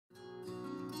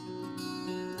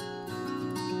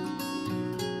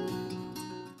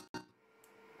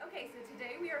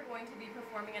going to be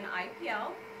performing an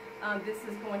IPL. This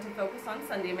is going to focus on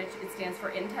sun damage. It stands for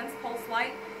intense pulse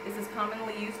light. This is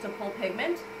commonly used to pull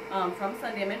pigment from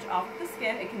sun damage off of the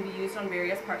skin. It can be used on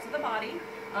various parts of the body.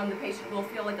 The patient will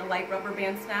feel like a light rubber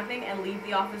band snapping and leave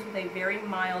the office with a very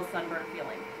mild sunburn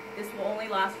feeling. This will only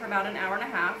last for about an hour and a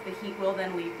half. The heat will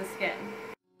then leave the skin.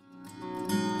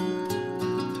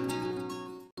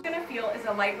 What you're going to feel is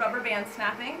a light rubber band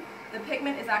snapping. The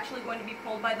pigment is actually going to be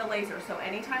pulled by the laser, so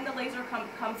anytime the laser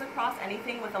comes across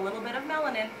anything with a little bit of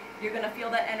melanin, you're going to feel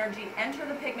that energy enter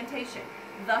the pigmentation,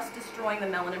 thus destroying the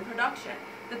melanin production.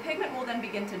 The pigment will then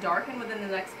begin to darken within the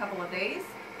next couple of days,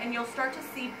 and you'll start to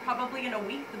see probably in a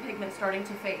week the pigment starting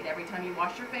to fade. Every time you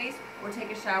wash your face or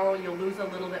take a shower, you'll lose a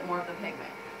little bit more of the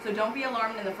pigment. So don't be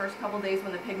alarmed in the first couple of days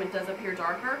when the pigment does appear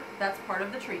darker. That's part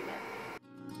of the treatment.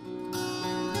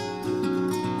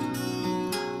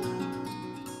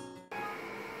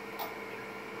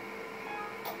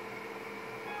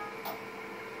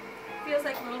 Feels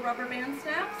like little rubber band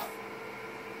snaps.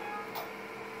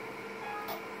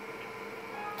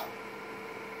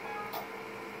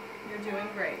 You're doing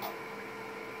great.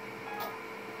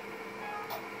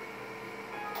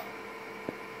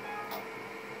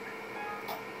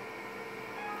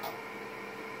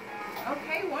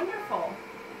 Okay, wonderful.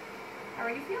 How are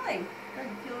you feeling? Good.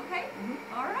 You feel okay?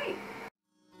 Mm-hmm. All right.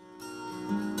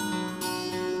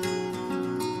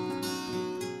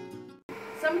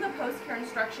 Some of the post-care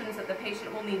instructions that the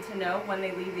patient will need to know when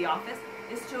they leave the office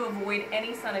is to avoid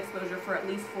any sun exposure for at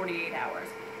least 48 hours.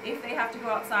 If they have to go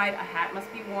outside, a hat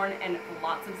must be worn and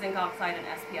lots of zinc oxide and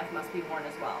SPF must be worn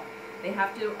as well. They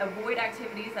have to avoid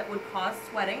activities that would cause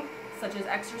sweating, such as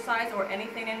exercise or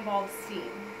anything that involves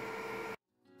steam.